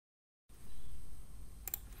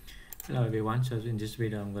Hello everyone, so in this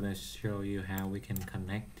video I'm going to show you how we can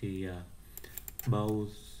connect the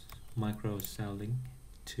Bose Micro Soundlink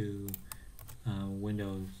to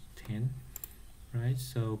Windows 10. Right,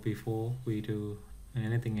 so before we do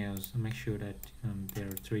anything else, make sure that there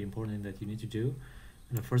are three important things that you need to do.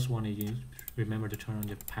 And the first one is you remember to turn on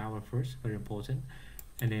the power first, very important,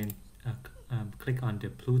 and then click on the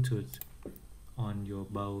Bluetooth on your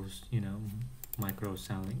Bose Micro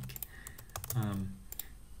Soundlink.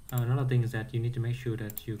 Another thing is that you need to make sure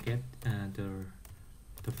that you get the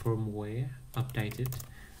firmware updated.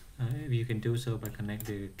 You can do so by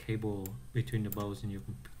connecting the cable between the Bose and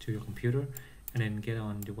to your computer, and then get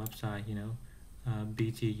on the website,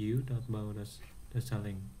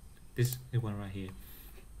 btu.bose.soundlink. This one right here,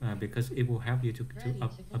 because it will help you to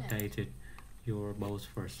update your Bose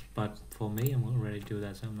first. But for me, I'm already do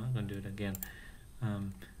that, so I'm not going to do it again.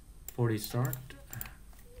 For the start,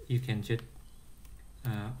 you can just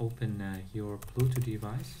open your Bluetooth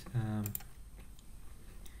device.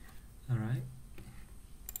 Alright,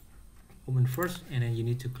 open first, and then you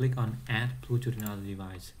need to click on add Bluetooth in other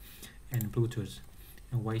device and Bluetooth,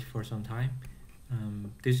 and wait for some time.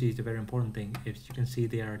 This is a very important thing. If you can see,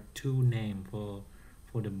 there are two names for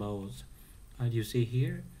the Bose. You see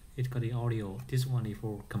here, it's got the audio. This one is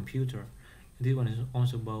for computer. This one is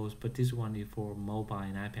also Bose, but this one is for mobile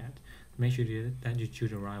and iPad. Make sure that you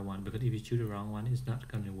choose the right one, because if you choose the wrong one, it's not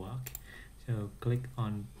going to work. So click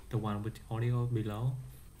on the one with the audio below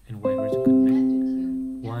and wait for it to connect.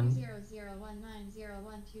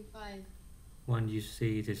 One you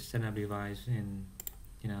see the standard device and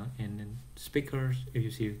and speakers. If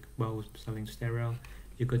you see Bose selling stereo,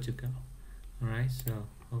 you're good to go. Alright, so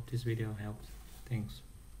hope this video helps. Thanks.